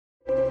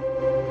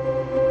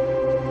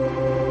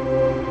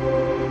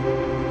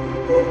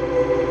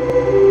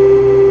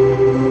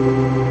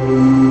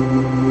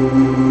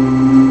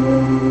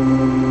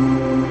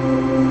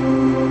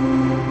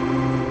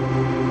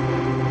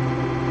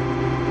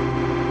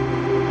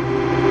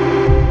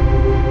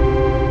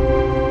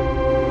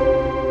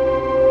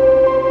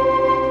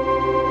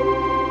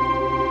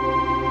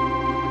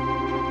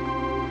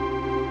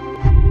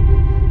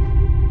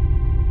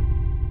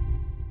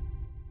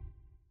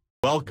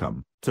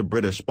Welcome to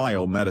British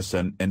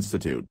Biomedicine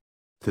Institute.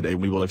 Today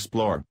we will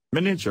explore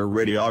miniature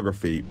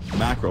radiography,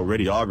 macro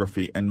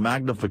radiography and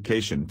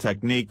magnification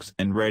techniques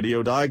in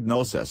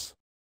radiodiagnosis.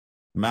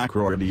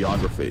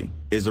 Macroradiography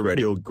is a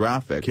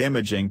radiographic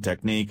imaging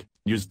technique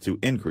used to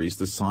increase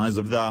the size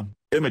of the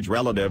image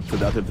relative to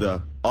that of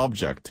the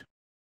object.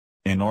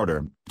 In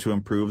order to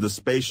improve the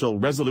spatial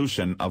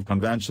resolution of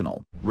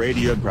conventional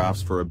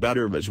radiographs for a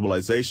better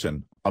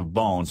visualization of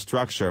bone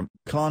structure,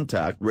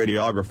 contact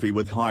radiography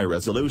with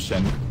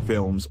high-resolution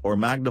films or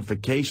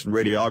magnification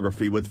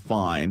radiography with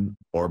fine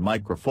or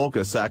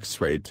microfocus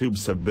X-ray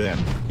tubes have been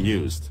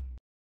used.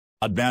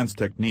 Advanced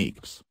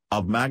techniques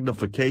of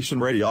magnification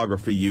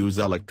radiography use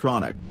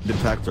electronic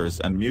detectors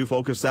and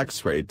mu-focus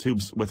X-ray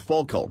tubes with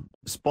focal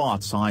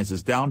spot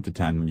sizes down to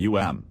 10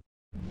 mm.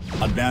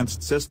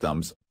 Advanced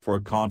systems for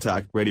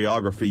contact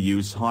radiography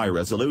use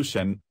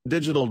high-resolution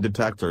digital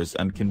detectors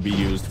and can be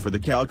used for the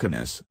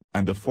calcaneus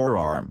and the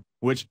forearm,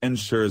 which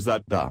ensures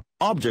that the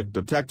object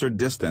detector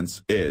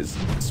distance is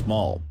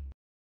small.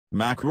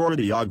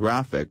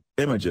 Macroradiographic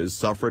images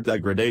suffer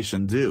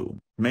degradation due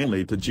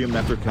mainly to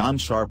geometric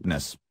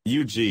unsharpness,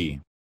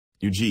 UG.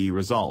 UG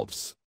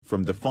results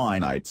from the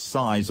finite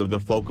size of the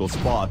focal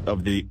spot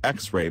of the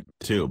X-ray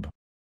tube.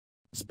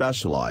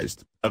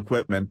 Specialized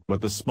equipment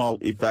with a small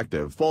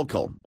effective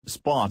focal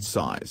spot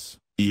size,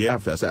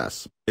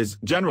 EFSS, is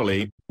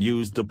generally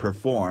used to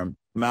perform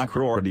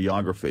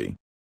macroradiography.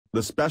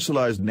 The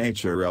specialized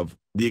nature of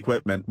the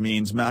equipment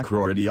means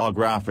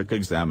macroradiographic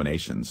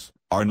examinations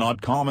are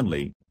not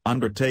commonly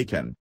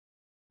undertaken.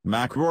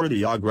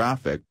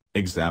 Macroradiographic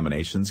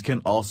examinations can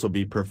also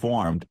be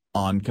performed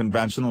on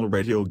conventional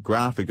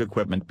radiographic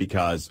equipment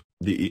because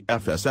the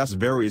EFSS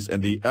varies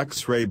in the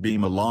X-ray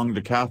beam along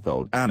the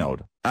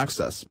cathode-anode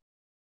axis.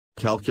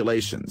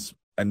 Calculations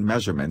and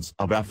measurements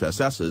of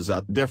FSSs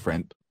at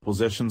different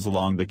positions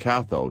along the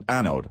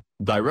cathode-anode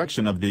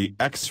direction of the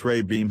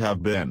X-ray beam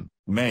have been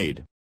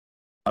made.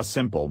 A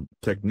simple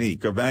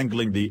technique of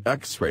angling the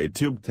X-ray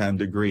tube 10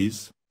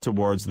 degrees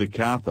towards the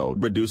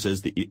cathode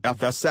reduces the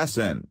EFSS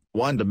in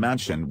one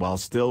dimension while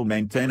still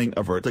maintaining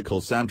a vertical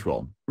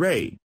central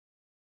ray.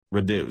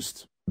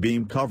 Reduced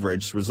beam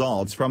coverage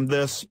results from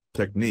this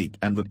technique,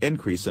 and an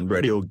increase in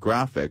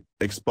radiographic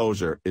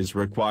exposure is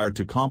required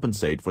to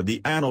compensate for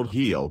the anode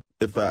heel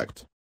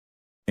effect.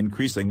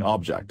 Increasing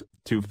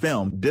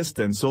object-to-film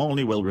distance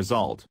only will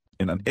result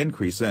in an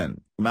increase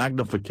in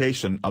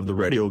magnification of the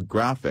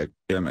radiographic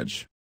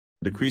image.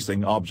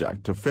 Decreasing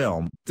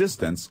object-to-film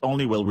distance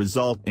only will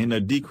result in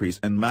a decrease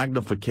in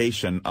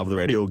magnification of the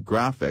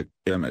radiographic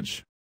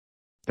image.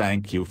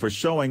 Thank you for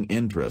showing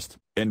interest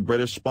in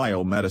British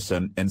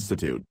Biomedicine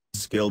Institute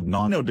Skilled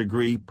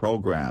Nano-Degree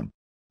Program.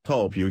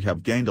 Hope you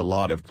have gained a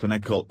lot of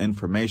clinical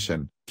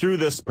information through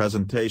this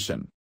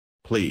presentation.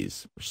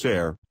 Please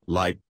share,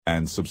 like,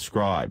 and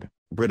subscribe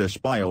British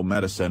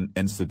Biomedicine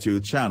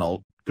Institute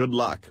channel. Good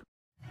luck.